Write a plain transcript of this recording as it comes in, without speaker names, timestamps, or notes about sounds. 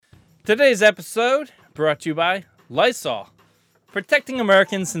Today's episode brought to you by Lysol. Protecting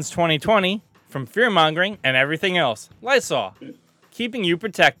Americans since 2020 from fear-mongering and everything else. Lysol. Keeping you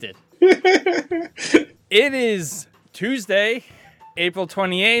protected. It is Tuesday, April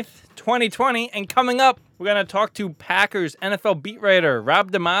 28th, 2020, and coming up, we're going to talk to Packers NFL beat writer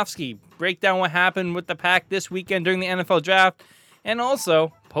Rob Demovsky, break down what happened with the Pack this weekend during the NFL draft, and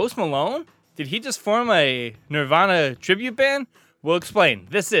also, Post Malone? Did he just form a Nirvana tribute band? We'll explain.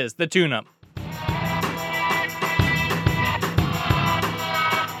 This is The Tune-Up.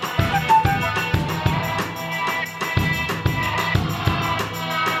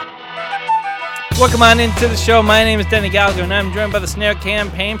 Welcome on into the show. My name is Denny Gallagher, and I'm joined by the Snare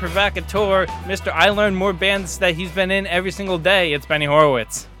Campaign Provocateur, Mr. I Learned More Bands that he's been in every single day. It's Benny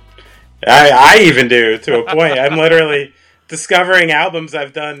Horowitz. I even do, to a point. I'm literally discovering albums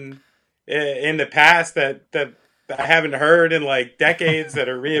I've done in the past that I haven't heard in like decades that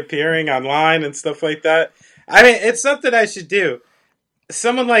are reappearing online and stuff like that. I mean, it's something I should do.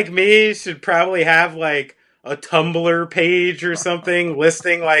 Someone like me should probably have like a Tumblr page or something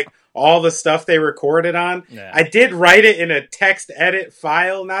listing like all the stuff they recorded on. Yeah. I did write it in a text edit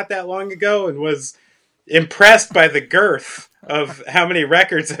file not that long ago and was impressed by the girth of how many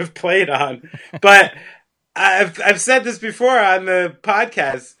records I've played on. But I've said this before on the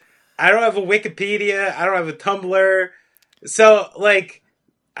podcast. I don't have a Wikipedia. I don't have a Tumblr. So, like,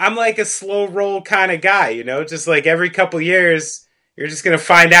 I'm like a slow roll kind of guy, you know? Just like every couple years, you're just going to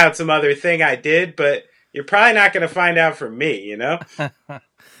find out some other thing I did, but you're probably not going to find out from me, you know?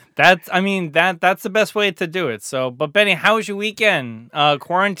 That's the best way to do it. So, but Benny, how was your weekend?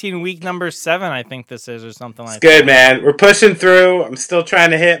 Quarantine week number 7, I think this is, or something like that. It's good, man. We're pushing through. I'm still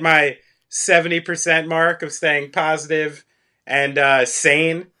trying to hit my 70% mark of staying positive and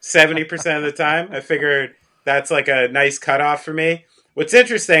sane 70% of the time. I figured that's like a nice cutoff for me. What's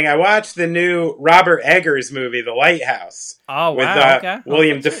interesting, I watched the new Robert Eggers movie, The Lighthouse. Oh, with wow. Okay.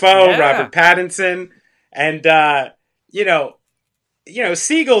 William Dafoe, yeah. Robert Pattinson, and you know,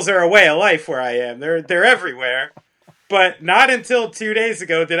 seagulls are a way of life where I am. They're everywhere. But not until 2 days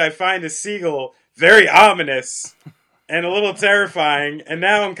ago did I find a seagull very ominous and a little terrifying. And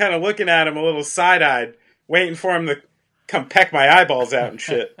now I'm kind of looking at him a little side-eyed, waiting for him to come peck my eyeballs out and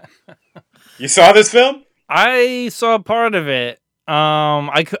shit. You saw this film? I saw part of it.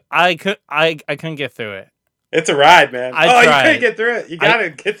 I couldn't get through it. It's a ride, man. You couldn't get through it. You gotta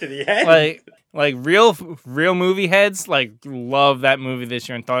get to the end. Like real movie heads love that movie this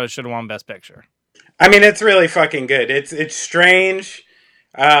year and thought it should have won Best Picture. I mean, it's really fucking good. It's strange,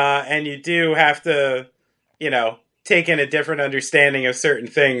 and you do have to, take in a different understanding of certain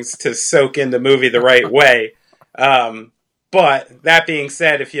things to soak in the movie the right way. But that being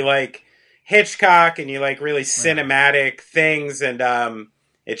said, if you like Hitchcock and you like really cinematic things, and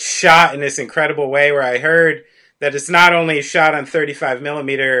it's shot in this incredible way, where I heard that it's not only shot on 35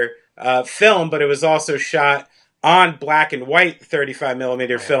 millimeter film, but it was also shot on black and white 35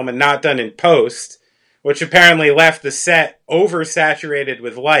 millimeter film and not done in post, which apparently left the set oversaturated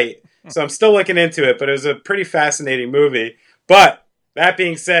with light. So I'm still looking into it, but it was a pretty fascinating movie. But that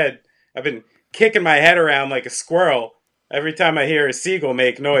being said, I've been kicking my head around like a squirrel every time I hear a seagull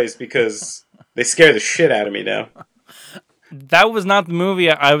make noise because they scare the shit out of me now. That was not the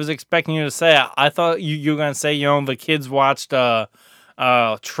movie I was expecting you to say. I thought you were going to say, the kids watched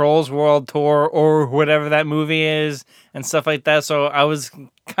Trolls World Tour or whatever that movie is and stuff like that. So I was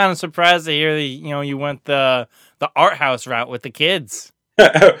kind of surprised to hear that, you went the art house route with the kids.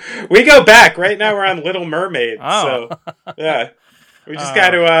 We go back. Right now we're on Little Mermaid. Oh. So, yeah. We just got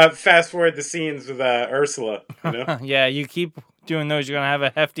to fast forward the scenes with Ursula. Yeah, you keep doing those, you're going to have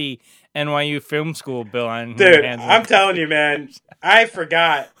a hefty NYU film school bill on Dude, your hands. I'm telling you, man, I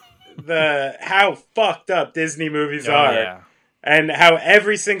forgot how fucked up Disney movies are. Yeah. And how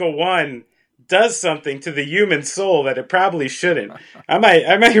every single one does something to the human soul that it probably shouldn't. I might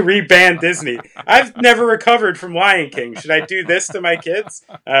reban Disney. I've never recovered from Lion King. Should I do this to my kids?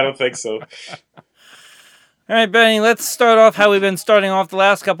 I don't think so. All right, Benny, let's start off how we've been starting off the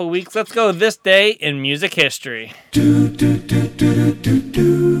last couple of weeks. Let's go this day in music history.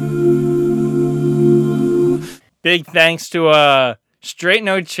 Big thanks to Straight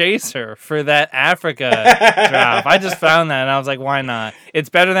No Chaser for that Africa drop. I just found that and I was like, why not? It's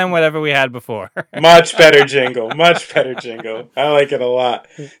better than whatever we had before. Much better jingle. Much better jingle. I like it a lot.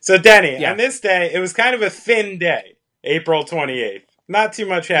 So, Denny, on this day, it was kind of a thin day, April 28th. Not too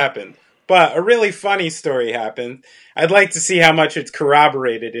much happened. But a really funny story happened. I'd like to see how much it's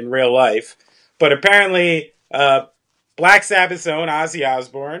corroborated in real life. But apparently, Black Sabbath's own Ozzy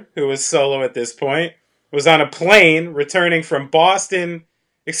Osbourne, who was solo at this point, was on a plane returning from Boston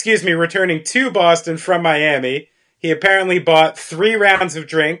returning to Boston from Miami. He apparently bought 3 rounds of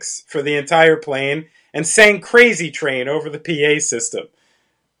drinks for the entire plane and sang Crazy Train over the PA system.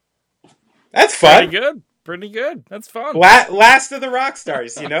 That's fun. Pretty good. That's fun. Last of the rock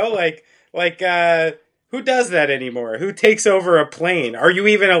stars, you know? Who does that anymore? Who takes over a plane? Are you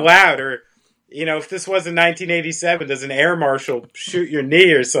even allowed? Or, you know, if this was in 1987, does an air marshal shoot your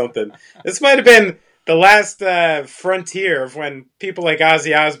knee or something? This might have been the last frontier of when people like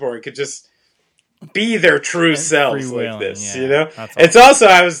Ozzy Osbourne could just be their true selves like this, you know? It's also,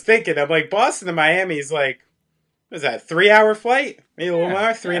 I was thinking, I'm like, Boston to Miami is like, what is that, 3-hour flight? Maybe a little more,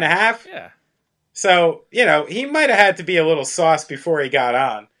 3.5? Yeah. So, you know, he might have had to be a little sauce before he got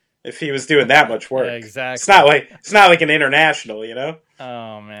on if he was doing that much work. Yeah, exactly. It's not like an international, you know?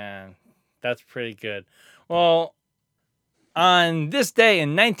 Oh, man. That's pretty good. Well, on this day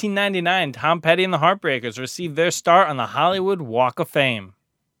in 1999, Tom Petty and the Heartbreakers received their start on the Hollywood Walk of Fame.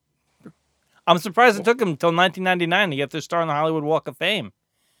 I'm surprised it took them until 1999 to get their start on the Hollywood Walk of Fame.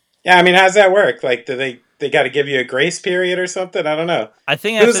 Yeah, I mean, how's that work? Like, do they got to give you a grace period or something? I don't know. I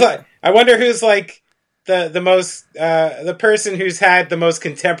think I wonder who's like the most the person who's had the most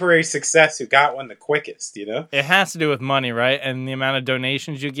contemporary success who got one the quickest. You know, it has to do with money, right? And the amount of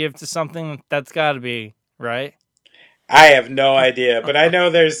donations you give to something. That's got to be right. I have no idea, but I know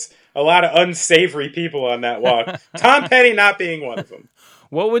there's a lot of unsavory people on that walk. Tom Petty not being one of them.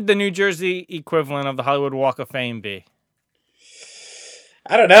 What would the New Jersey equivalent of the Hollywood Walk of Fame be?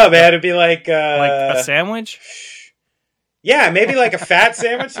 I don't know, man. It'd be like a sandwich? Yeah, maybe like a fat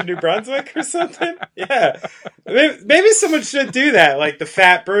sandwich in New Brunswick or something. Yeah. Maybe someone should do that, like the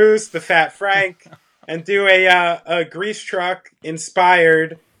Fat Bruce, the Fat Frank, and do a grease truck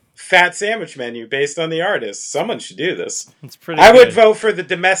inspired fat sandwich menu based on the artist. Someone should do this. It's pretty I good. would vote for the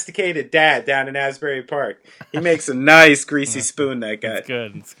Domesticated Dad down in Asbury Park. He makes a nice greasy spoon, that guy. It's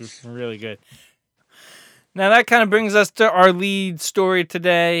good. It's really good. Now that kind of brings us to our lead story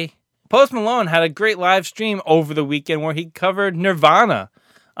today. Post Malone had a great live stream over the weekend where he covered Nirvana.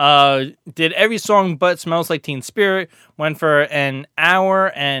 Did every song but Smells Like Teen Spirit. Went for an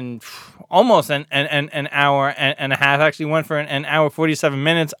hour and almost an hour and a half. Actually went for an hour 47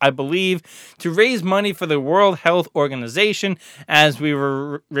 minutes, I believe, to raise money for the World Health Organization. As we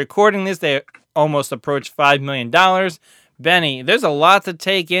were recording this, they almost approached $5 million. Benny, there's a lot to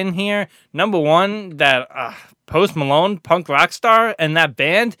take in here. Number one, that Post Malone, punk rock star, and that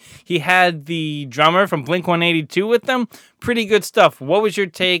band, he had the drummer from Blink-182 with them. Pretty good stuff. What was your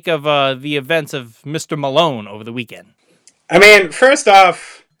take of the events of Mr. Malone over the weekend? I mean, first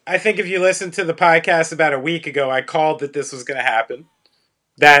off, I think if you listened to the podcast about a week ago, I called that this was going to happen.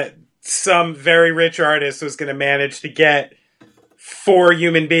 That some very rich artist was going to manage to get 4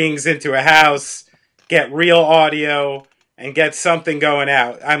 human beings into a house, get real audio, and get something going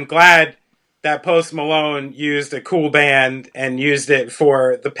out. I'm glad that Post Malone used a cool band and used it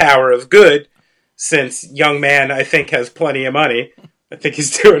for the power of good, since young man, I think, has plenty of money. I think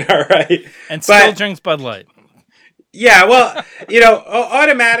he's doing all right. And still drinks Bud Light. Yeah, well, you know,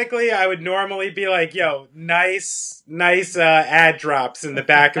 automatically I would normally be like, yo, nice ad drops in the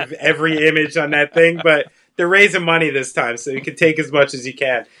back of every image on that thing, but they're raising money this time, so you can take as much as you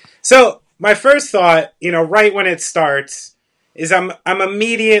can. So my first thought, you know, right when it starts, is I'm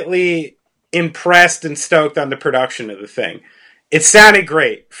immediately impressed and stoked on the production of the thing. It sounded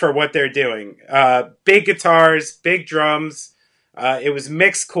great for what they're doing. Big guitars, big drums. It was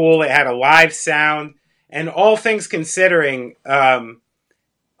mixed cool. It had a live sound. And all things considering, I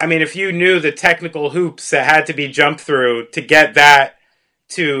mean, if you knew the technical hoops that had to be jumped through to get that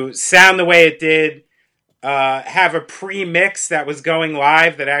to sound the way it did, have a pre-mix that was going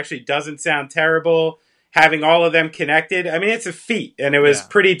live that actually doesn't sound terrible, having all of them connected, I mean, it's a feat, and it was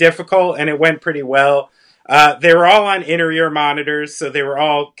pretty difficult, and it went pretty well. They were all on inner-ear monitors, so they were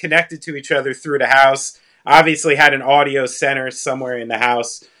all connected to each other through the house. Obviously had an audio center somewhere in the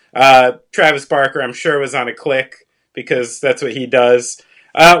house. Travis Barker, I'm sure, was on a click, because that's what he does.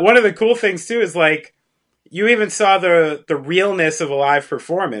 One of the cool things, too, is, like, you even saw the realness of a live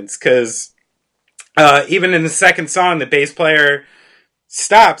performance, because even in the second song, the bass player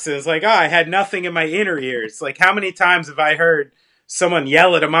stops and is like, I had nothing in my inner ears. Like, how many times have I heard someone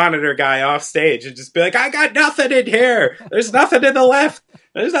yell at a monitor guy off stage and just be like, I got nothing in here. There's nothing in the left.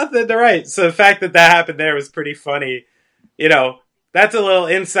 There's nothing in the right. So the fact that happened there was pretty funny. You know, that's a little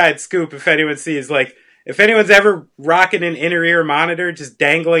inside scoop if anyone sees. Like, if anyone's ever rocking an inner ear monitor just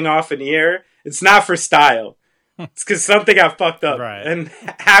dangling off an ear, it's not for style. It's because something got fucked up. Right. And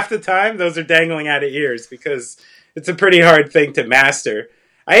half the time, those are dangling out of ears because it's a pretty hard thing to master.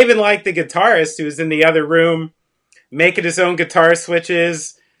 I even like the guitarist who was in the other room making his own guitar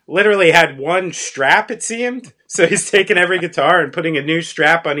switches, literally had one strap, it seemed. So he's taking every guitar and putting a new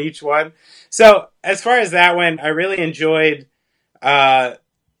strap on each one. So as far as that went, I really enjoyed not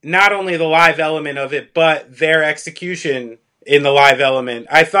only the live element of it, but their execution in the live element.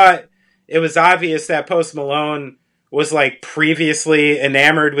 I thought it was obvious that Post Malone was like previously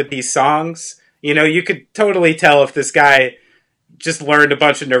enamored with these songs. You know, you could totally tell if this guy just learned a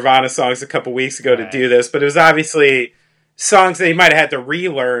bunch of Nirvana songs a couple weeks ago to do this, but it was obviously songs that he might have had to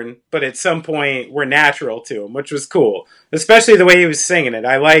relearn, but at some point were natural to him, which was cool. Especially the way he was singing it.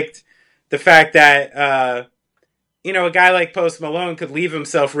 I liked the fact that, you know, a guy like Post Malone could leave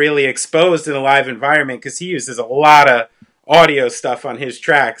himself really exposed in a live environment because he uses a lot of audio stuff on his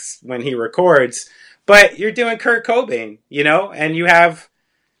tracks when he records. But you're doing Kurt Cobain, you know, and you have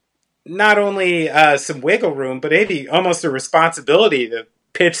not only some wiggle room, but maybe almost a responsibility to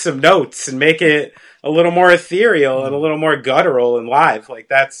pitch some notes and make it a little more ethereal and a little more guttural and live. Like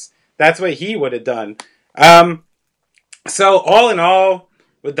that's what he would have done. So all in all,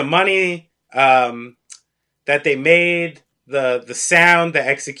 with the money that they made, the sound, the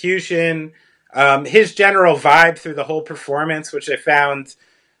execution, his general vibe through the whole performance, which I found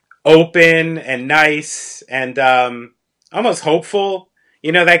open and nice and almost hopeful.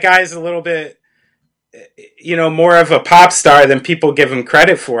 You know, that guy's a little bit, you know, more of a pop star than people give him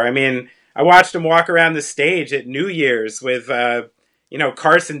credit for. I mean, I watched him walk around the stage at New Year's with, you know,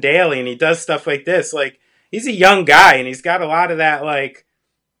 Carson Daly, and he does stuff like this. Like, he's a young guy, and he's got a lot of that, like,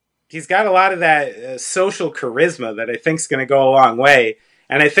 social charisma that I think is going to go a long way.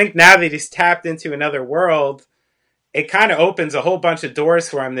 And I think now that he's tapped into another world, it kind of opens a whole bunch of doors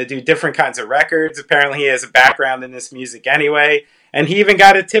for him to do different kinds of records. Apparently he has a background in this music anyway. And he even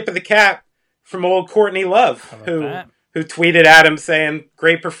got a tip of the cap from old Courtney Love, who tweeted at him saying,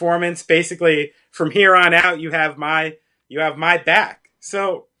 great performance. Basically, from here on out, you have my back.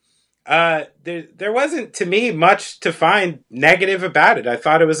 So there wasn't, to me, much to find negative about it. I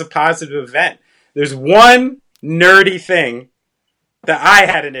thought it was a positive event. There's one nerdy thing that I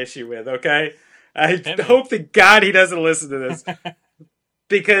had an issue with, okay? I hope to God he doesn't listen to this.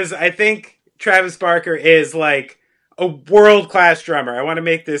 Because I think Travis Barker is like a world-class drummer. I want to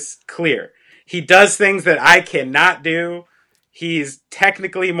make this clear. He does things that I cannot do. He's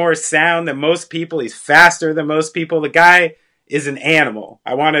technically more sound than most people. He's faster than most people. The guy is an animal.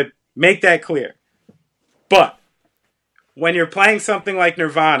 I want to make that clear. But when you're playing something like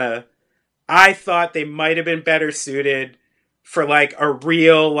Nirvana, I thought they might have been better suited for like a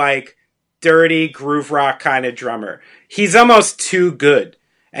real, like, dirty groove rock kind of drummer. He's almost too good.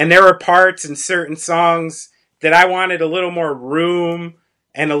 And there were parts in certain songs that I wanted a little more room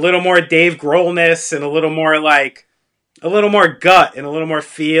and a little more Dave Grohl-ness and a little more gut and a little more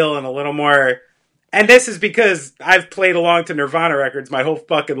feel and a little more. And this is because I've played along to Nirvana records my whole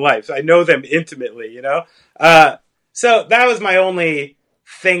fucking life. So I know them intimately, you know? So that was my only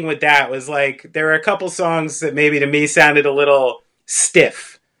thing with that, was like, there were a couple songs that maybe to me sounded a little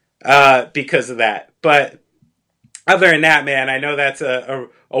stiff because of that. But other than that, man, I know that's a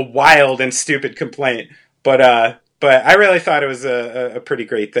wild and stupid complaint. But I really thought it was a pretty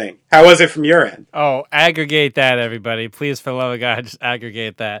great thing. How was it from your end? Oh, aggregate that, everybody. Please, for the love of God, just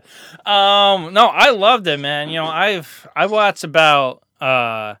aggregate that. No, I loved it, man. You know, I watched about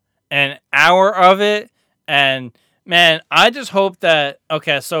an hour of it, and man, I just hope that,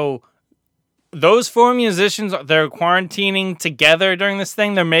 okay, so those four musicians, they're quarantining together during this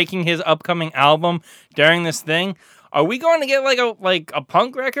thing. They're making his upcoming album during this thing. Are we going to get like a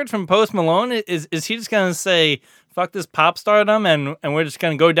punk record from Post Malone? Is he just going to say, fuck this pop stardom and we're just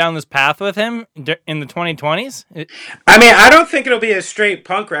going to go down this path with him in the 2020s? I mean, I don't think it'll be a straight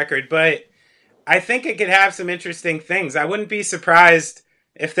punk record, but I think it could have some interesting things. I wouldn't be surprised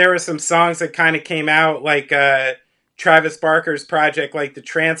if there were some songs that kind of came out like Travis Barker's project, like The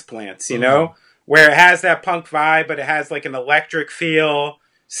Transplants, you know, where it has that punk vibe, but it has like an electric feel,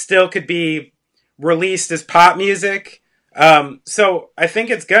 still could be released as pop music. So I think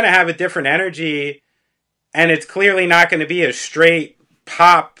it's going to have a different energy, and it's clearly not going to be a straight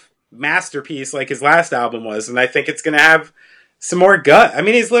pop masterpiece like his last album was. And I think it's going to have some more gut. I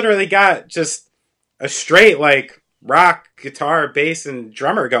mean, he's literally got just a straight like rock, guitar, bass, and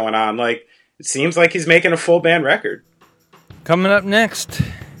drummer going on. Like, it seems like he's making a full band record. Coming up next,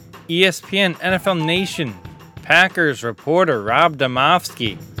 ESPN NFL Nation Packers reporter Rob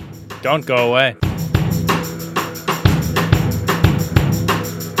Demovsky. Don't go away.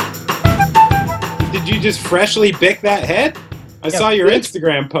 Did you just freshly bick that head? I saw your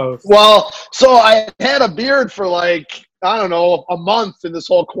Instagram post. Well, so I had a beard for like, I don't know, a month in this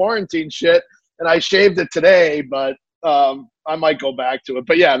whole quarantine shit, and I shaved it today, but I might go back to it.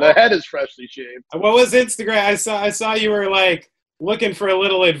 But yeah, the head is freshly shaved. What was Instagram? I saw you were like looking for a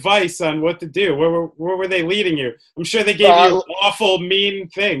little advice on what to do. Where were they leading you? I'm sure they gave you awful, mean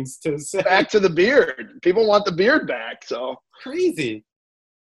things to say. Back to the beard. People want the beard back, so crazy.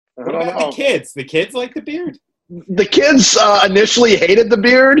 I What don't about know. the kids? The kids like the beard? The kids initially hated the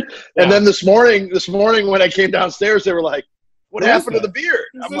beard, and then this morning when I came downstairs, they were like, "What happened to the beard?"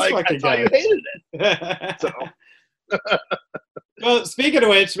 I'm like, "I thought you hated it." So. Well, speaking of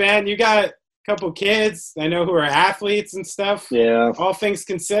which, man, you got a couple kids I know who are athletes and stuff. Yeah. All things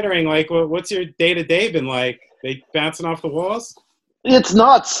considering, like, what's your day-to-day been like? They bouncing off the walls? It's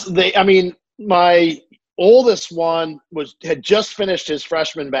nuts. My oldest one had just finished his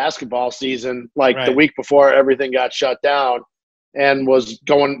freshman basketball season, the week before everything got shut down, and was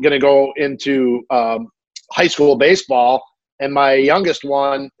going to go into high school baseball. And my youngest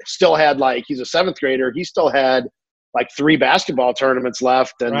one still had he's a seventh grader. He still had 3 basketball tournaments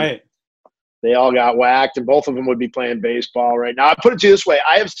left, and they all got whacked. And both of them would be playing baseball right now. I put it to you this way: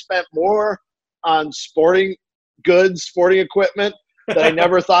 I have spent more on sporting goods, sporting equipment that I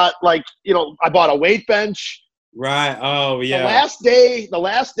never thought. I bought a weight bench. Right. Oh yeah. The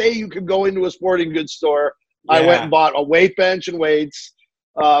last day you could go into a sporting goods store, I went and bought a weight bench and weights.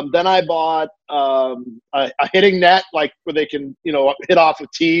 Then I bought a hitting net, where they can, hit off a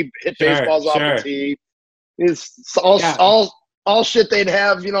tee, hit baseballs off a tee. It's all shit they'd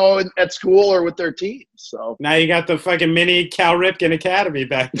have, at school or with their teams. So now you got the fucking mini Cal Ripken Academy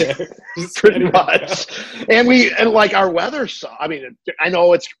back there. Pretty much. And our weather I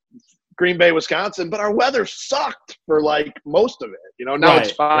know it's Green Bay, Wisconsin, but our weather sucked for most of it. Now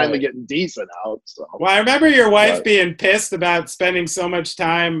it's finally getting decent out. So. Well, I remember your wife being pissed about spending so much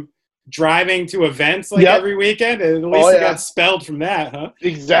time driving to events every weekend. At least it got spelled from that, huh?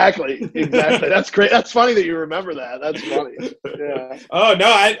 Exactly. That's great. That's funny that you remember that. That's funny. Yeah. Oh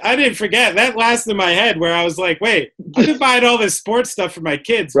no, I didn't forget. That lasted in my head where I was like, wait, I've been buying all this sports stuff for my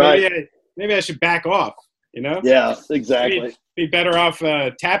kids. Right. Maybe I should back off. Yeah, exactly. Be better off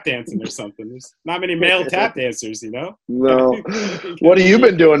tap dancing or something. There's not many male tap dancers, No. What have you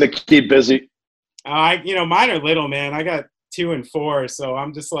been doing to keep busy? Mine are little, man. I got 2 and 4, so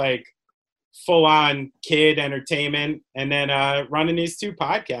I'm just full on kid entertainment, and then running these 2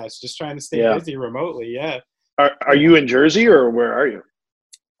 podcasts, just trying to stay busy remotely. Yeah. Are you in Jersey or where are you?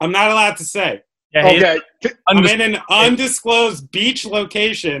 I'm not allowed to say. Yeah, okay. I'm in an undisclosed beach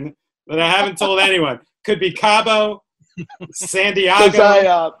location that I haven't told anyone. Could be Cabo, San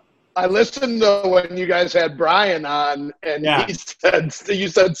Diego. I listened to when you guys had Brian on, and you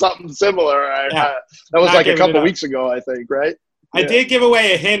said something similar. That was a couple weeks ago, I think, right? I did give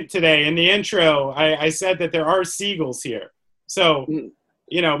away a hint today in the intro. I said that there are seagulls here. So,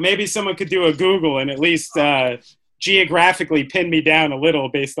 maybe someone could do a Google and at least geographically pin me down a little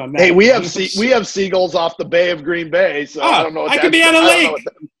based on that. Hey, we have seagulls off the Bay of Green Bay, so I don't know. I could be on a lake.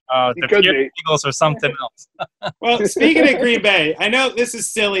 The Eagles or something else. Well, speaking of Green Bay, I know this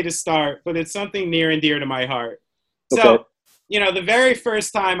is silly to start, but it's something near and dear to my heart. So, the very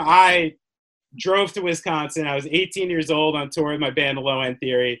first time I drove to Wisconsin, I was 18 years old on tour with my band, The Low End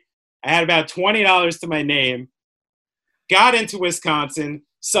Theory. I had about $20 to my name, got into Wisconsin,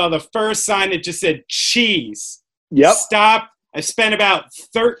 saw the first sign that just said cheese. Yep. Stopped. I spent about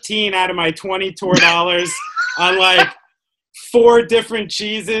 13 out of my 20 tour dollars on 4 different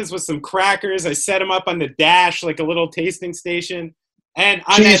cheeses with some crackers. I set them up on the dash like a little tasting station. And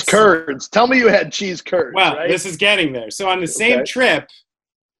cheese curds. Tell me you had cheese curds. Well, right? This is getting there. So on the same trip,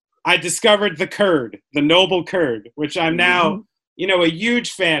 I discovered the curd, the noble curd, which I'm now, a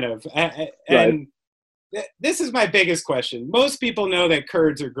huge fan of. And this is my biggest question. Most people know that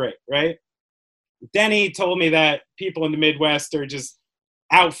curds are great, right? Denny told me that people in the Midwest are just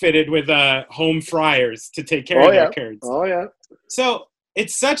outfitted with home fryers to take care of their curds. Oh, yeah. So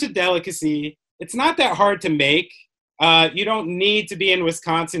it's such a delicacy. It's not that hard to make. You don't need to be in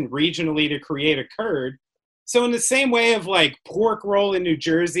Wisconsin regionally to create a curd. So in the same way of pork roll in New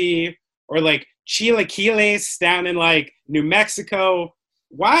Jersey or chilaquiles down in New Mexico,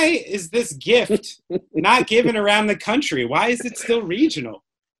 why is this gift not given around the country? Why is it still regional?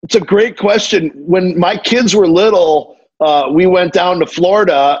 It's a great question. When my kids were little, we went down to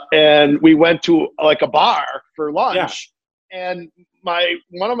Florida and we went to a bar for lunch. Yeah. And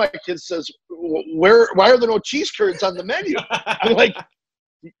one of my kids says, why are there no cheese curds on the menu? I'm like,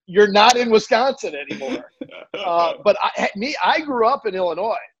 you're not in Wisconsin anymore. But I grew up in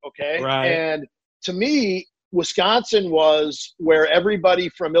Illinois, okay? Right. And to me, Wisconsin was where everybody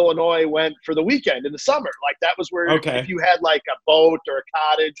from Illinois went for the weekend in the summer. That was where if you had a boat or a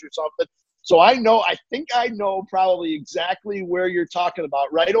cottage or something, So I think I know probably exactly where you're talking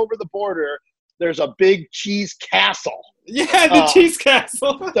about. Right over the border, there's a big cheese castle. Yeah, the cheese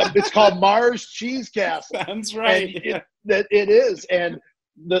castle. It's called Mars Cheese Castle. Sounds right. It is. And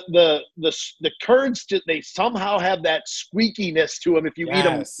the curds, they somehow have that squeakiness to them if you eat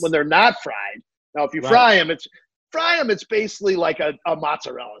them when they're not fried. Now, if you fry them, it's basically like a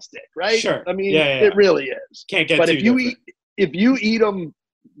mozzarella stick, right? Sure. I mean, it really is. Can't get but too if you eat them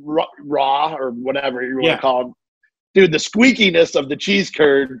raw or whatever you want to call them, dude, the squeakiness of the cheese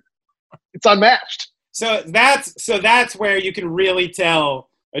curd, it's unmatched. So that's where you can really tell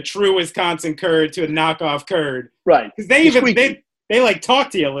a true Wisconsin curd to a knockoff curd, right? Because they like talk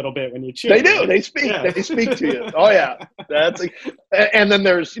to you a little bit when you chew. They do. They speak. Yeah. They speak to you. Oh yeah, and then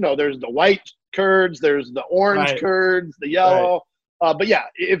there's the white curds, there's the orange curds, the yellow. Right. But yeah,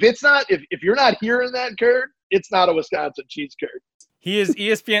 if you're not hearing that curd, it's not a Wisconsin cheese curd. He is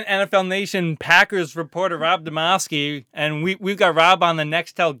ESPN NFL Nation Packers reporter Rob Demovsky, and we've got Rob on the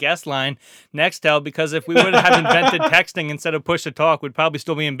Nextel guest line. Nextel, because if we would have invented texting instead of push to talk, we'd probably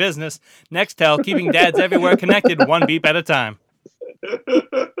still be in business. Nextel, keeping dads everywhere connected, one beep at a time.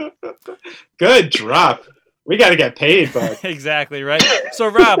 Good drop. We got to get paid, bud. Exactly, right? So,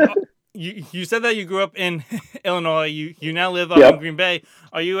 Rob, you said that you grew up in Illinois. You now live in Green Bay.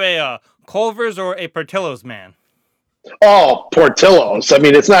 Are you a Culver's or a Portillo's man? Oh, Portillo's. I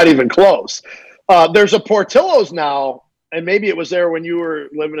mean, it's not even close. There's a Portillo's now, and maybe it was there when you were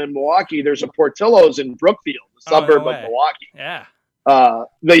living in Milwaukee. There's a Portillo's in Brookfield, the suburb of Milwaukee. Yeah.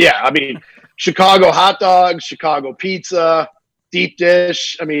 I mean, Chicago hot dogs, Chicago pizza, deep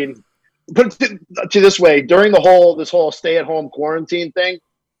dish. I mean, put it to this way: during this whole stay-at-home quarantine thing,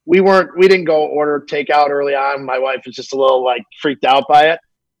 we didn't go order takeout early on. My wife was just a little freaked out by it,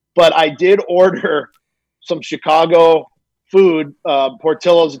 but I did order some Chicago food,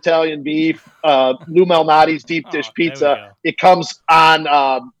 Portillo's Italian beef, Lou Malnati's deep dish pizza. It comes on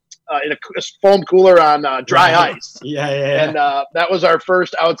in a foam cooler on dry ice. Yeah. And that was our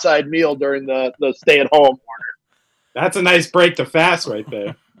first outside meal during the stay-at-home order. That's a nice break to fast right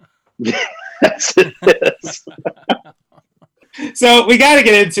there. Yes, it is. So we got to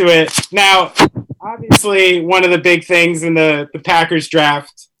get into it. Now, obviously, one of the big things in the Packers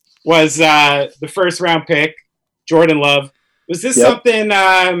draft was the first-round pick, Jordan Love. Was this something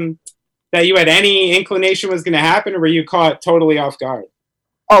that you had any inclination was going to happen, or were you caught totally off guard?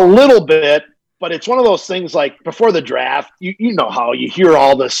 A little bit, but it's one of those things before the draft, you know how you hear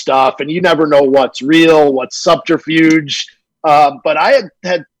all this stuff, and you never know what's real, what's subterfuge. But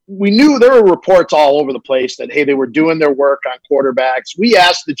we knew there were reports all over the place that, hey, they were doing their work on quarterbacks. We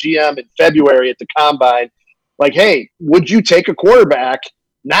asked the GM in February at the Combine, hey, would you take a quarterback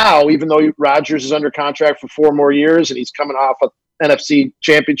now, even though Rodgers is under contract for 4 more years and he's coming off an NFC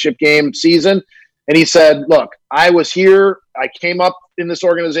championship game season? And he said, look, I was here. I came up in this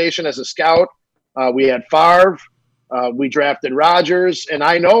organization as a scout. We had Favre. We drafted Rodgers. And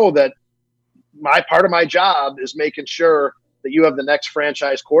I know that part of my job is making sure that you have the next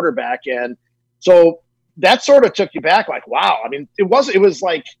franchise quarterback. And so that sort of took you back wow. I mean, it was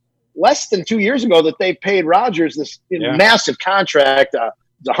less than 2 years ago that they paid Rodgers this massive contract.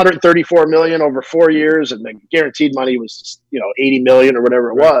 $134 million over 4 years, and the guaranteed money was $80 million or whatever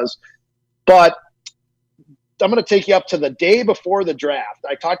it was. But I'm going to take you up to the day before the draft.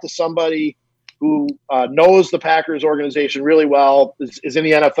 I talked to somebody who knows the Packers organization really well, is in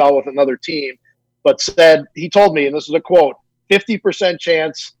the NFL with another team, but he told me, and this is a quote, 50%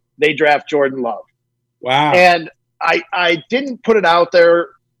 chance they draft Jordan Love. Wow. And I didn't put it out there,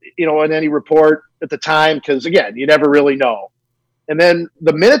 in any report at the time, because again, you never really know. And then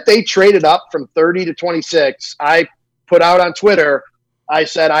the minute they traded up from 30 to 26, I put out on Twitter, I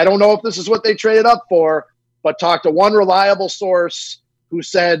said, I don't know if this is what they traded up for, but talked to one reliable source who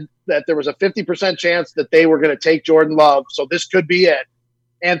said that there was a 50% chance that they were going to take Jordan Love. So this could be it.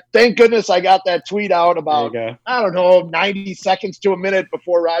 And thank goodness I got that tweet out about, 90 seconds to a minute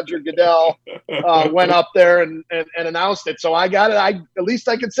before Roger Goodell went up there and announced it. So I got it. At least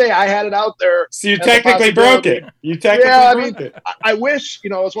I could say I had it out there. So you technically broke it. I wish,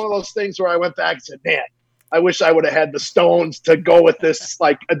 it's one of those things where I went back and said, man, I wish I would have had the stones to go with this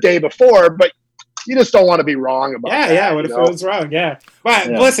a day before, but you just don't want to be wrong about that. Yeah, what if it was wrong? Yeah. But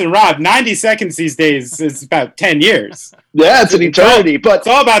listen, Rob, 90 seconds these days is about 10 years. Yeah, it's an eternity. But it's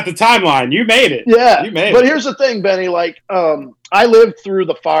all about the timeline. You made it. Yeah. But here's the thing, Benny. I lived through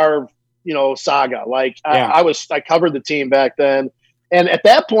the Favre, saga. I covered the team back then. And at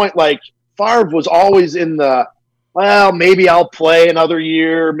that point, Favre was always in the, well, maybe I'll play another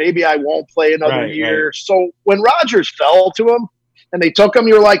year. Maybe I won't play another year. Right. So when Rodgers fell to him and they took him,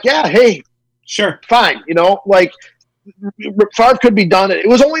 you were like, yeah, hey, Sure. Fine. Like Favre could be done. It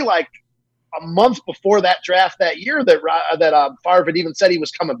was only like a month before that draft that year that Favre had even said he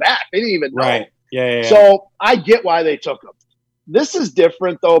was coming back. They didn't even know. Right. Yeah. So I get why they took him. This is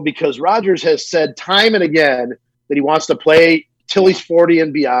different, though, because Rodgers has said time and again that he wants to play till he's 40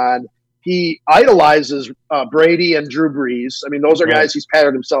 and beyond. He idolizes Brady and Drew Brees. I mean, those are guys he's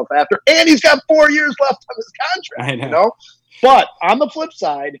patterned himself after. And he's got 4 years left on his contract, I know. But on the flip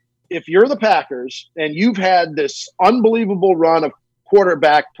side, if you're the Packers and you've had this unbelievable run of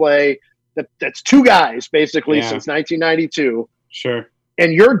quarterback play that's two guys basically since 1992. Sure.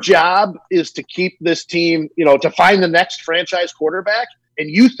 And your job is to keep this team, to find the next franchise quarterback. And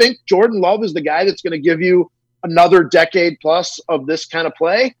you think Jordan Love is the guy that's going to give you another decade plus of this kind of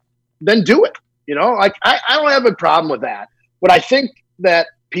play, then do it. Like I don't have a problem with that. What I think that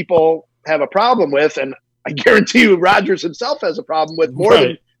people have a problem with, and I guarantee you Rodgers himself has a problem with more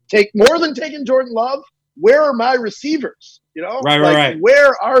than taking Jordan Love, where are my receivers? Right.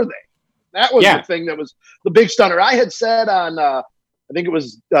 Where are they? That was the thing that was the big stunner. I had said on, I think it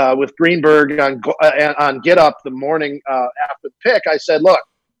was with Greenberg on Get Up the morning after the pick, I said, look,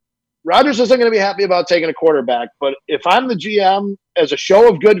 Rodgers isn't going to be happy about taking a quarterback, but if I'm the GM, as a show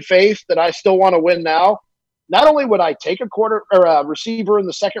of good faith that I still want to win now, not only would I take a receiver in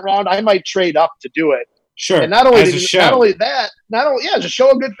the second round, I might trade up to do it. Sure. And not only as a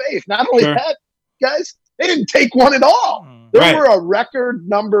show of good faith. Not only that, guys, they didn't take one at all. There were a record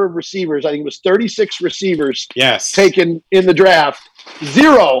number of receivers. I think it was 36 receivers taken in the draft,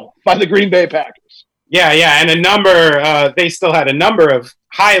 0 by the Green Bay Packers. Yeah, and a number, they still had a number of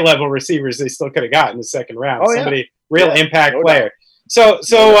high-level receivers they still could have got in the second round. Somebody, real impact player. So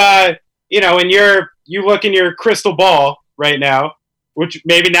and you look in your crystal ball right now, which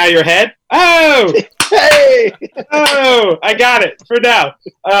maybe now your head. Oh! Hey! Oh, I got it for now.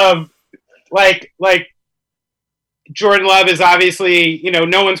 Like Jordan Love is obviously,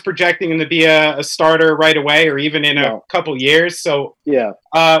 no one's projecting him to be a starter right away or even in a couple years. So,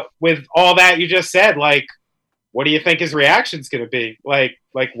 with all that you just said, like, what do you think his reaction's going to be? Like,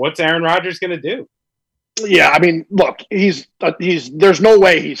 what's Aaron Rodgers going to do? Yeah, I mean, look, there's no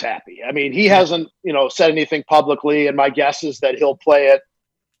way he's happy. I mean, he hasn't, said anything publicly, and my guess is that he'll play it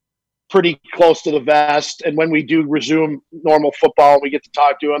pretty close to the vest. And when we do resume normal football and we get to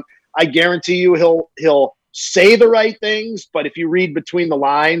talk to him, I guarantee you he'll say the right things, but if you read between the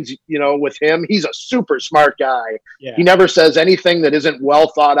lines, with him, he's a super smart guy. Yeah. He never says anything that isn't well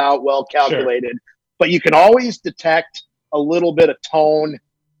thought out, well calculated, but you can always detect a little bit of tone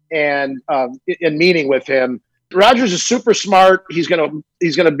and meaning with him. Rodgers is super smart. He's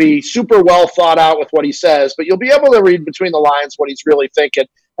gonna be super well thought out with what he says, but you'll be able to read between the lines what he's really thinking.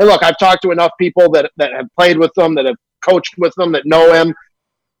 And look, I've talked to enough people that have played with him, that have coached with him, that know him.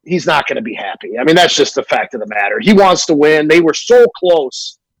 He's not going to be happy. I mean, that's just the fact of the matter. He wants to win. They were so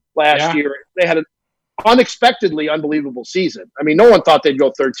close last year. They had an unexpectedly unbelievable season. I mean, no one thought they'd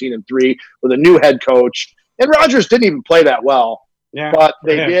go 13-3 with a new head coach. And Rodgers didn't even play that well. Yeah, but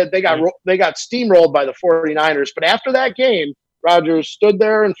they did. They got steamrolled by the 49ers. But after that game, Rodgers stood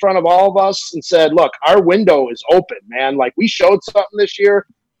there in front of all of us and said, look, our window is open, man. Like, we showed something this year,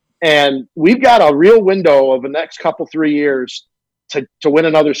 and we've got a real window of the next 3 years to win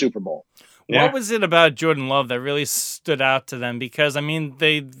another Super Bowl. What was it about Jordan Love that really stood out to them? Because, I mean,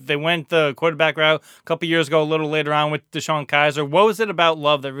 they went the quarterback route a couple years ago, a little later on with DeShone Kizer. What was it about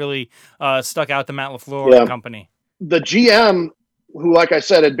Love that really stuck out to Matt LaFleur and company? The GM, who, like I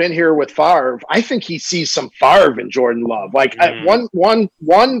said, had been here with Favre, I think he sees some Favre in Jordan Love. Like, one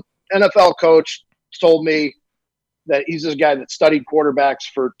NFL coach told me that he's this guy that studied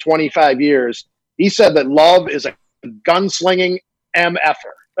quarterbacks for 25 years. He said that Love is a gunslinging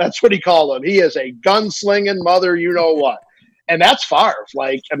MFer. That's what he called him. He is a gunslinging mother, you know what. And that's Favre.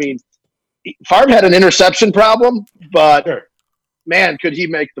 Like, I mean, Favre had an interception problem, but man, could he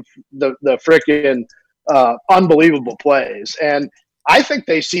make the freaking unbelievable plays. And I think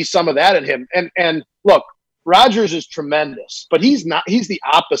they see some of that in him. And look, Rodgers is tremendous, but he's the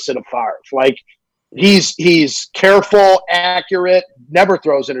opposite of Favre. Like, he's careful, accurate, never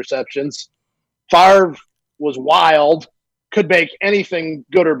throws interceptions. Favre was wild, could make anything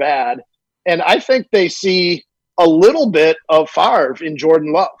good or bad. And I think they see a little bit of Favre in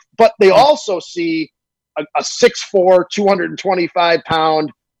Jordan Love, but they also see a 6'4",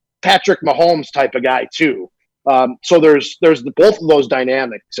 225-pound Patrick Mahomes type of guy too. So there's both of those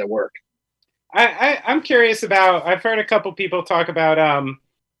dynamics at work. I'm curious about, I've heard a couple people talk about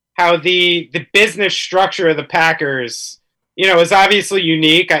how the business structure of the Packers, is obviously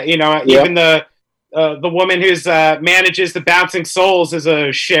unique. Even the the woman who's manages the Bouncing Souls is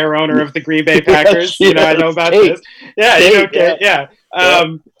a share owner of the Green Bay Packers. Yes, I know about Kate. this. Yeah, Kate, Kate, yeah.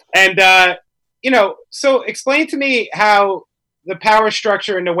 And so explain to me how the power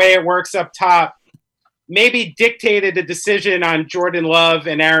structure and the way it works up top maybe dictated a decision on Jordan Love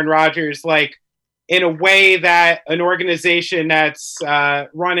and Aaron Rodgers, like in a way that an organization that's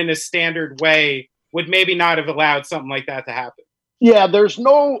run in a standard way would maybe not have allowed something like that to happen. Yeah, there's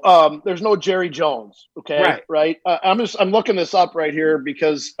no Jerry Jones. Okay, right. I'm looking this up right here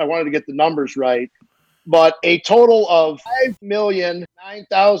because I wanted to get the numbers right. But a total of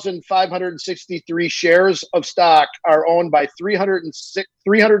 5,009,563 shares of stock are owned by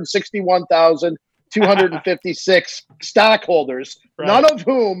 361,256 stockholders, none of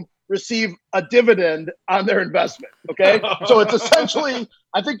whom receive a dividend on their investment. Okay, so it's essentially,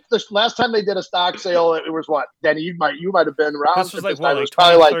 I think the last time they did a stock sale, it was what, Denny? You might have been around. This was like what, it was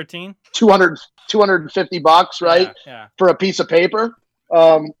probably like $250, right? Yeah. For a piece of paper.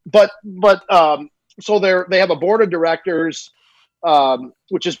 So they have a board of directors,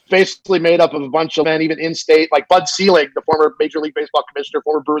 which is basically made up of a bunch of men, even in state, like Bud Selig, the former Major League Baseball commissioner,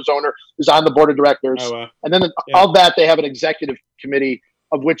 former Brewers owner, is on the board of directors. Oh, wow. And then of that, they have an executive committee,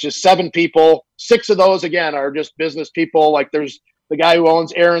 of which is 7 people. 6 of those, again, are just business people. Like there's the guy who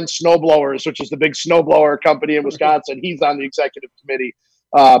owns Aaron Snowblowers, which is the big snowblower company in Wisconsin. He's on the executive committee.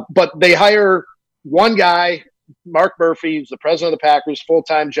 But they hire one guy, Mark Murphy, who's the president of the Packers,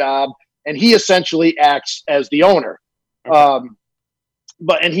 full-time job, and he essentially acts as the owner. Okay.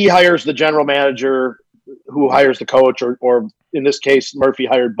 And he hires the general manager, who hires the coach, or in this case, Murphy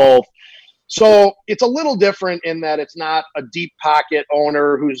hired both. So it's a little different in that it's not a deep pocket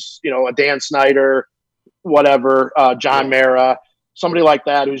owner who's, a Dan Snyder, whatever, John Mara, somebody like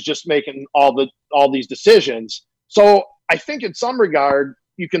that who's just making all these decisions. So I think in some regard,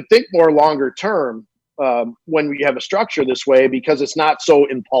 you can think more longer term when we have a structure this way, because it's not so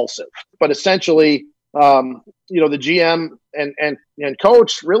impulsive. But essentially, the GM and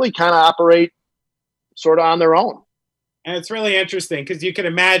coach really kind of operate sort of on their own. And it's really interesting because you can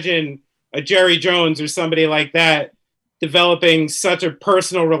imagine a Jerry Jones or somebody like that developing such a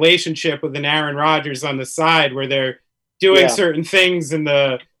personal relationship with an Aaron Rodgers on the side, where they're doing certain things in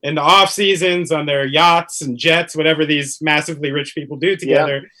the off seasons on their yachts and jets, whatever these massively rich people do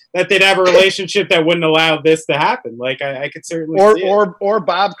together, that they'd have a relationship that wouldn't allow this to happen. Like I could certainly see it. Or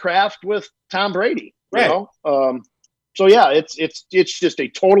Bob Kraft with Tom Brady, right? So yeah, it's just a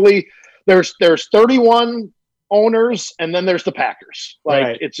totally, there's 31 owners, and then there's the Packers.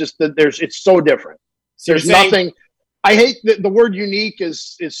 Like it's just that it's so different. So there's nothing. I hate the word unique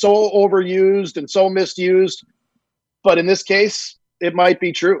is so overused and so misused, but in this case, it might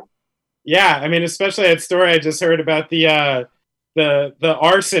be true. Yeah, I mean, especially that story I just heard about the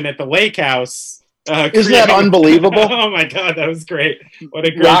arson at the lake house. Isn't that unbelievable? Oh my God, that was great! What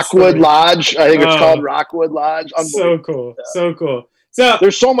a great Rockwood story. Lodge. I think it's called Rockwood Lodge. So cool, so cool. So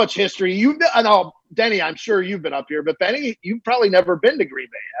there's so much history. I know, Denny, I'm sure you've been up here, but Benny, you've probably never been to Green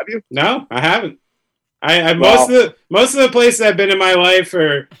Bay, have you? No, I haven't. Most of the places I've been in my life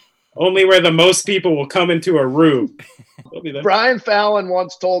are only where the most people will come into a room. Brian Fallon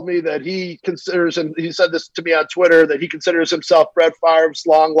once told me that he said this to me on Twitter, that he considers himself Brett Favre's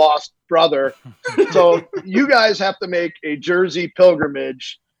long lost brother. So you guys have to make a Jersey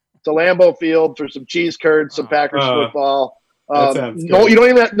pilgrimage to Lambeau Field for some cheese curds, some Packers football. No, you don't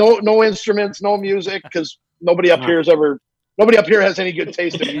even have, no instruments, no music, because nobody up here has any good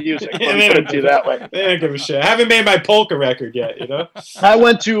taste in music. Let me put it to you that way. They don't give a shit. I haven't made my polka record yet, I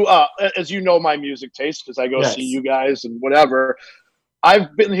went to, as you know, my music taste, because I go see you guys and whatever.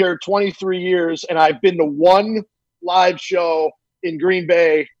 I've been here 23 years, and I've been to one live show in Green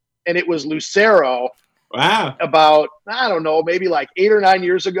Bay, and it was Lucero. Wow. About, I don't know, maybe like 8 or 9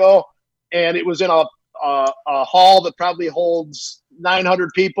 years ago, and it was in a hall that probably holds 900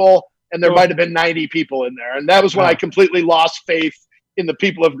 people, and there might have been 90 people in there. And that was when I completely lost faith in the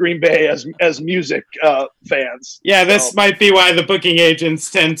people of Green Bay as music fans. Yeah, this might be why the booking agents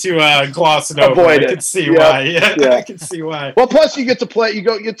tend to gloss it over. Avoid it. I can see why. Yeah, I can see why. Well, plus you get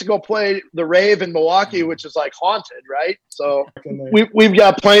to go play the Rave in Milwaukee, which is like haunted, right? So we've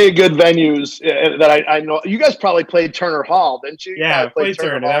got plenty of good venues that I know. You guys probably played Turner Hall, didn't you? Yeah, played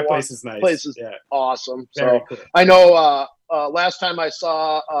Turner. That place is nice. Place is awesome. Very cool. I know last time I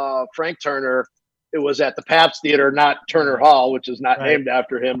saw Frank Turner, it was at the Pabst Theater, not Turner Hall, which is not named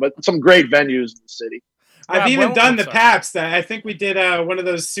after him, but some great venues in the city. I've even done the Pabst. I think we did one of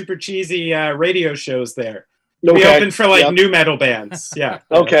those super cheesy radio shows there. We opened for new metal bands. Yeah.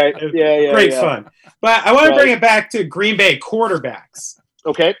 Okay. Yeah. Great fun. But I want to bring it back to Green Bay quarterbacks.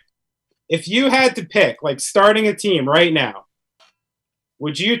 Okay. if you had to pick, like starting a team right now,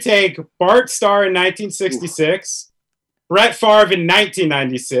 would you take Bart Starr in 1966, Brett Favre in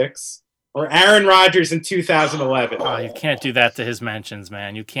 1996, or Aaron Rodgers in 2011? Oh, you can't do that to his mentions,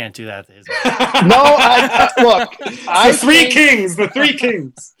 man. You can't do that to his mentions. No, look. The three kings.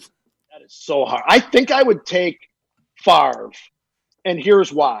 That is so hard. I think I would take Favre, and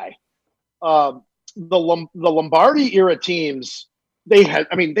here's why. The Lombardi era teams, they had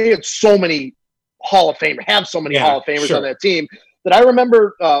so many Hall of Famers, Hall of Famers on that team that I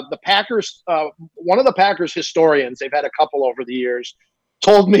remember the Packers, one of the Packers historians, they've had a couple over the years,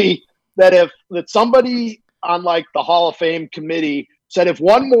 told me that somebody on like the Hall of Fame committee said if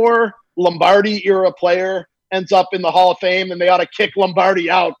one more Lombardi era player ends up in the Hall of Fame, and they ought to kick Lombardi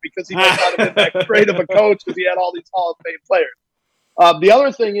out because he might not have been that great of a coach because he had all these Hall of Fame players. The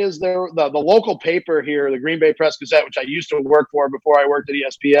other thing is the local paper here, the Green Bay Press-Gazette, which I used to work for before I worked at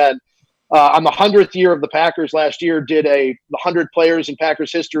ESPN, on the 100th year of the Packers last year, did the 100 players in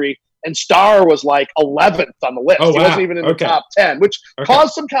Packers history, and Starr was like 11th on the list. Oh, wow. He wasn't even in the top 10, which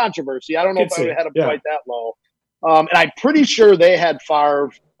caused some controversy. I don't know if I would have had him quite that low. And I'm pretty sure they had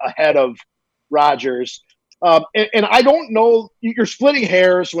Favre ahead of Rodgers. And I don't know, you're splitting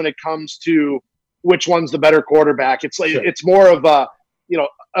hairs when it comes to which one's the better quarterback. It's like it's more of an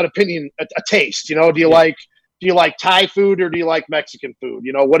opinion, a taste. Do you like Thai food or do you like Mexican food?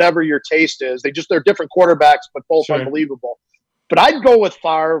 Whatever your taste is. They're different quarterbacks, but both unbelievable. But I'd go with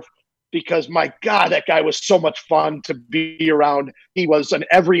Favre because, my God, that guy was so much fun to be around. He was an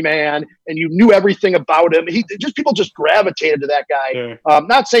everyman, and you knew everything about him. People just gravitated to that guy. Sure.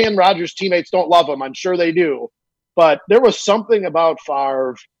 Not saying Rodgers' teammates don't love him. I'm sure they do. But there was something about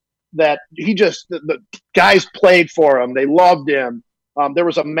Favre that the guys played for him. They loved him. There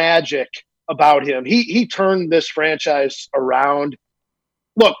was a magic about him. He turned this franchise around.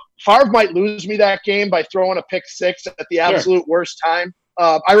 Look, Favre might lose me that game by throwing a pick six at the absolute worst time.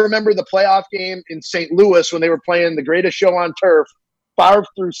 I remember the playoff game in St. Louis when they were playing the greatest show on turf. Favre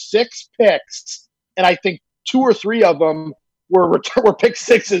threw 6 picks, and I think 2 or 3 of them were pick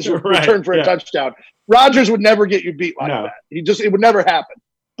sixes returned for a touchdown. Rodgers would never get you beat like that. It would never happen.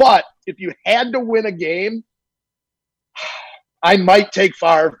 But if you had to win a game, I might take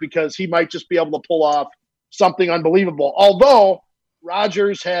Favre because he might just be able to pull off something unbelievable. Although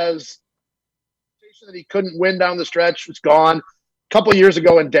Rodgers has that he couldn't win down the stretch. It's gone. A couple of years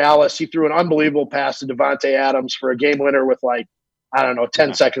ago in Dallas, he threw an unbelievable pass to Davante Adams for a game winner with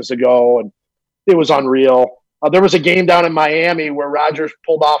 10 seconds to go, and it was unreal. There was a game down in Miami where Rodgers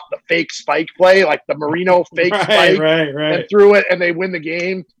pulled off the fake spike play, like the Marino fake spike, and threw it, and they win the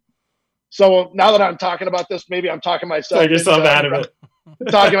game. So now that I'm talking about this, maybe I'm talking myself out of it.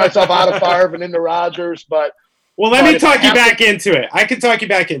 Talking myself out of Favre and into Rodgers, but let me talk you back into it. I can talk you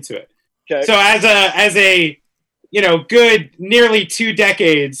back into it. Okay. So as a good nearly 2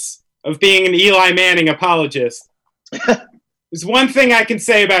 decades of being an Eli Manning apologist, there's one thing I can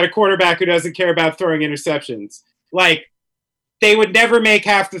say about a quarterback who doesn't care about throwing interceptions. Like, they would never make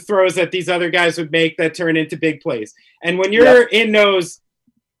half the throws that these other guys would make that turn into big plays. And when you're in those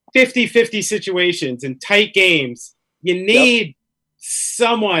 50-50 situations and tight games, you need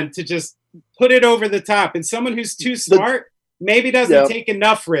someone to just put it over the top. And someone who's too smart maybe doesn't take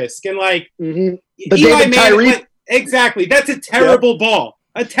enough risk. And Eli Manning, exactly. That's a terrible ball.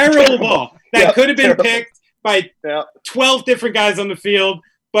 A terrible ball that could have been picked by 12 different guys on the field,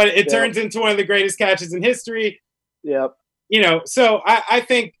 but it turns into one of the greatest catches in history. Yep. So I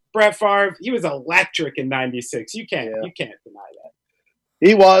think Brett Favre, he was electric in 96. You can't deny that.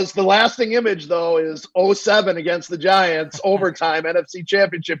 He was. The lasting image, though, is 2007 against the Giants, overtime, NFC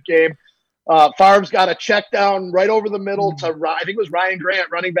Championship game. Favre's got a check down right over the middle to, I think it was Ryan Grant,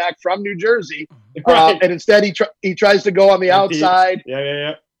 running back from New Jersey. And instead he tries to go on the outside.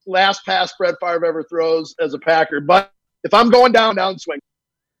 Yeah. Last pass Brett Favre ever throws as a Packer. But if I'm going downswing.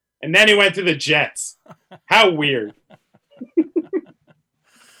 And then he went to the Jets. How weird.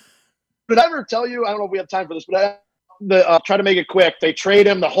 Did I ever tell you, I don't know if we have time for this, but try to make it quick. They trade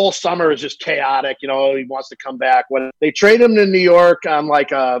him. The whole summer is just chaotic. He wants to come back. When they trade him to New York on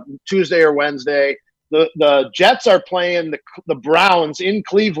a Tuesday or Wednesday, the Jets are playing the Browns in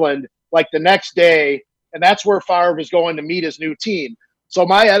Cleveland the next day, and that's where Favre is going to meet his new team. So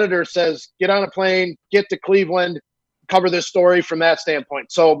my editor says, get on a plane, get to Cleveland, cover this story from that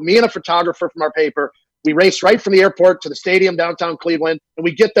standpoint. So me and a photographer from our paper, we race right from the airport to the stadium downtown Cleveland, and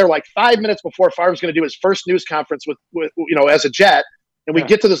we get there 5 minutes before Favre's going to do his first news conference with as a Jet. And we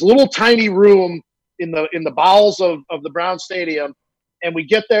get to this little tiny room in the bowels of the Brown Stadium, and we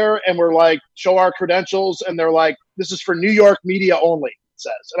get there and we're show our credentials, and they're this is for New York media only.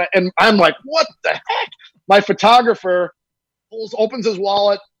 says. And I'm like, what the heck? My photographer opens his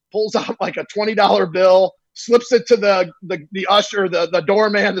wallet, pulls out like a $20 bill, slips it to the usher, the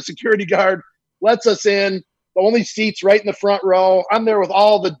doorman, the security guard, lets us in. The only seats right in the front row. I'm there with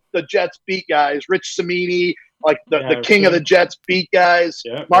all the Jets beat guys, Rich Cimini, like the king of the Jets beat guys,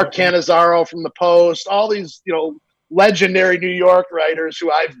 Mark Cannizzaro from the Post, all these, legendary New York writers who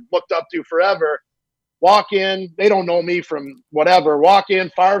I've looked up to forever. Walk in, they don't know me from whatever. Walk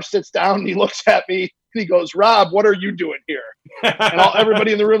in, Favre sits down, and he looks at me, and he goes, "Rob, what are you doing here?" And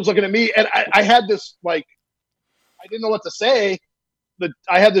everybody in the room's looking at me, and I had this, I didn't know what to say.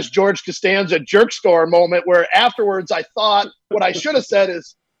 I had this George Costanza jerk store moment where afterwards I thought what I should have said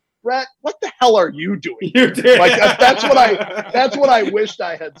is, "Brett, what the hell are you doing?" You did. That's what I wished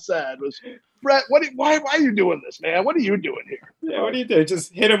I had said was, "Brett, why are you doing this, man? What are you doing here?" Yeah, what do you do?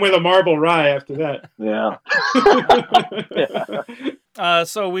 Just hit him with a marble rye after that. Yeah.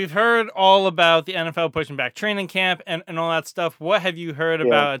 So we've heard all about the NFL pushing back training camp and all that stuff. What have you heard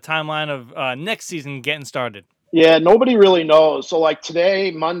about a timeline of next season getting started? Yeah, nobody really knows. So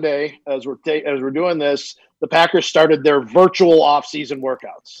today, Monday, as we're doing this, the Packers started their virtual off-season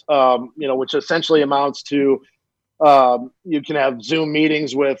workouts, which essentially amounts to you can have Zoom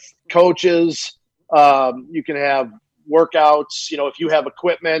meetings with coaches. You can have workouts. If you have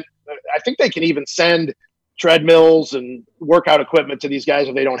equipment, I think they can even send treadmills and workout equipment to these guys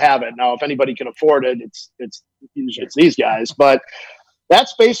if they don't have it. Now, if anybody can afford it, it's these guys. But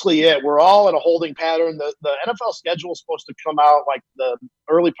that's basically it. We're all in a holding pattern. The NFL schedule is supposed to come out like the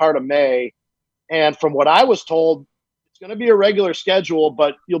early part of May. And from what I was told, it's going to be a regular schedule,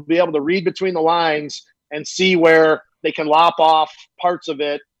 but you'll be able to read between the lines and see where they can lop off parts of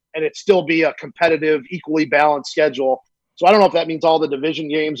it and it still be a competitive, equally balanced schedule. So I don't know if that means all the division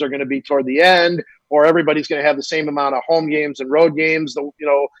games are going to be toward the end or everybody's going to have the same amount of home games and road games,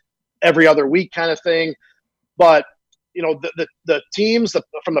 every other week kind of thing. But the teams,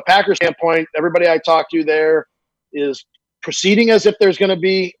 from the Packers standpoint, everybody I talked to there is proceeding as if there's going to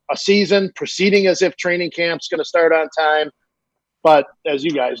be a season, proceeding as if training camp's going to start on time. But as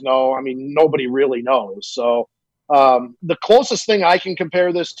you guys know, nobody really knows. So the closest thing I can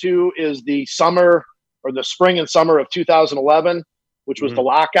compare this to is the summer or the spring and summer of 2011, which was the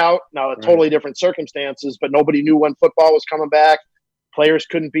lockout. Now, totally different circumstances, but nobody knew when football was coming back. Players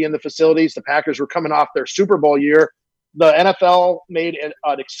couldn't be in the facilities. The Packers were coming off their Super Bowl year. The NFL made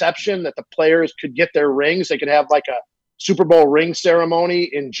an exception that the players could get their rings. They could have like a Super Bowl ring ceremony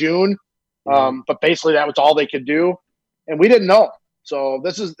in June. But basically that was all they could do. And we didn't know. So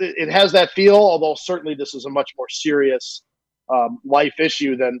it has that feel, although certainly this is a much more serious life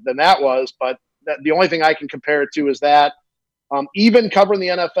issue than that was. But the only thing I can compare it to is that even covering the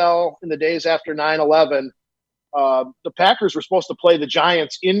NFL in the days after 9/11, the Packers were supposed to play the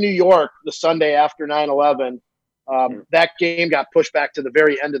Giants in New York the Sunday after 9/11. That game got pushed back to the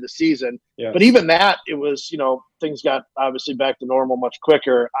very end of the season. Yeah. But even that, it was, things got obviously back to normal much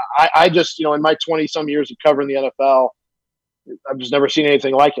quicker. I just, in my 20-some years of covering the NFL, I've just never seen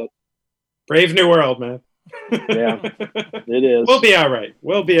anything like it. Brave new world, man. Yeah, it is. We'll be all right.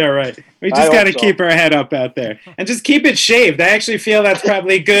 We just got to keep our head up out there and just keep it shaved. I actually feel that's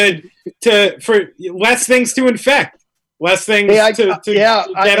probably good for less things to infect. Less things to get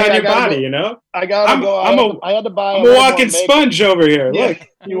on your body, I gotta go. I had to buy. I'm a walking sponge over here. Yeah, look,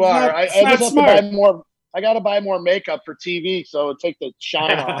 you are. I just have to buy more. I got to buy more makeup for TV, so take the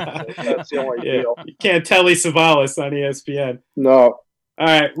shine off. That's the only deal. You can't Telly Savalas on ESPN. No. All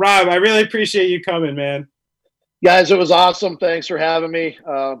right, Rob. I really appreciate you coming, man. Guys, it was awesome. Thanks for having me.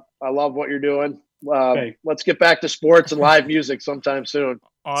 I love what you're doing. Let's get back to sports and live music sometime soon.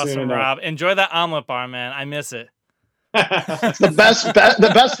 Awesome, Rob. Enjoy that omelet bar, man. I miss it. It's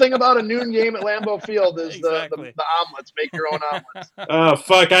the best thing about a noon game at Lambeau Field is the omelets. Make your own omelets. Oh,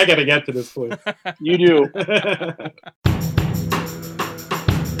 fuck. I got to get to this place. You do.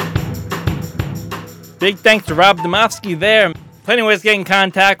 Big thanks to Rob Demovsky there. Plenty of ways to get in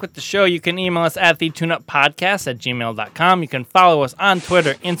contact with the show. You can email us at thetuneuppodcast@gmail.com. You can follow us on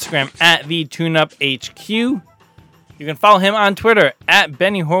Twitter, Instagram @thetuneuphq. You can follow him on Twitter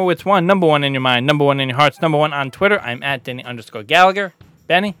 @BennyHorowitz1, number one in your mind, number one in your hearts, number one on Twitter. I'm @Denny_Gallagher.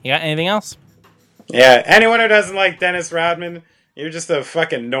 Benny, you got anything else? Yeah, anyone who doesn't like Dennis Rodman, you're just a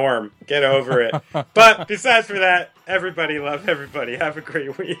fucking norm. Get over it. But besides for that, everybody love everybody. Have a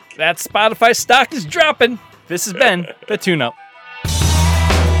great week. That Spotify stock is dropping. This has been The Tune Up.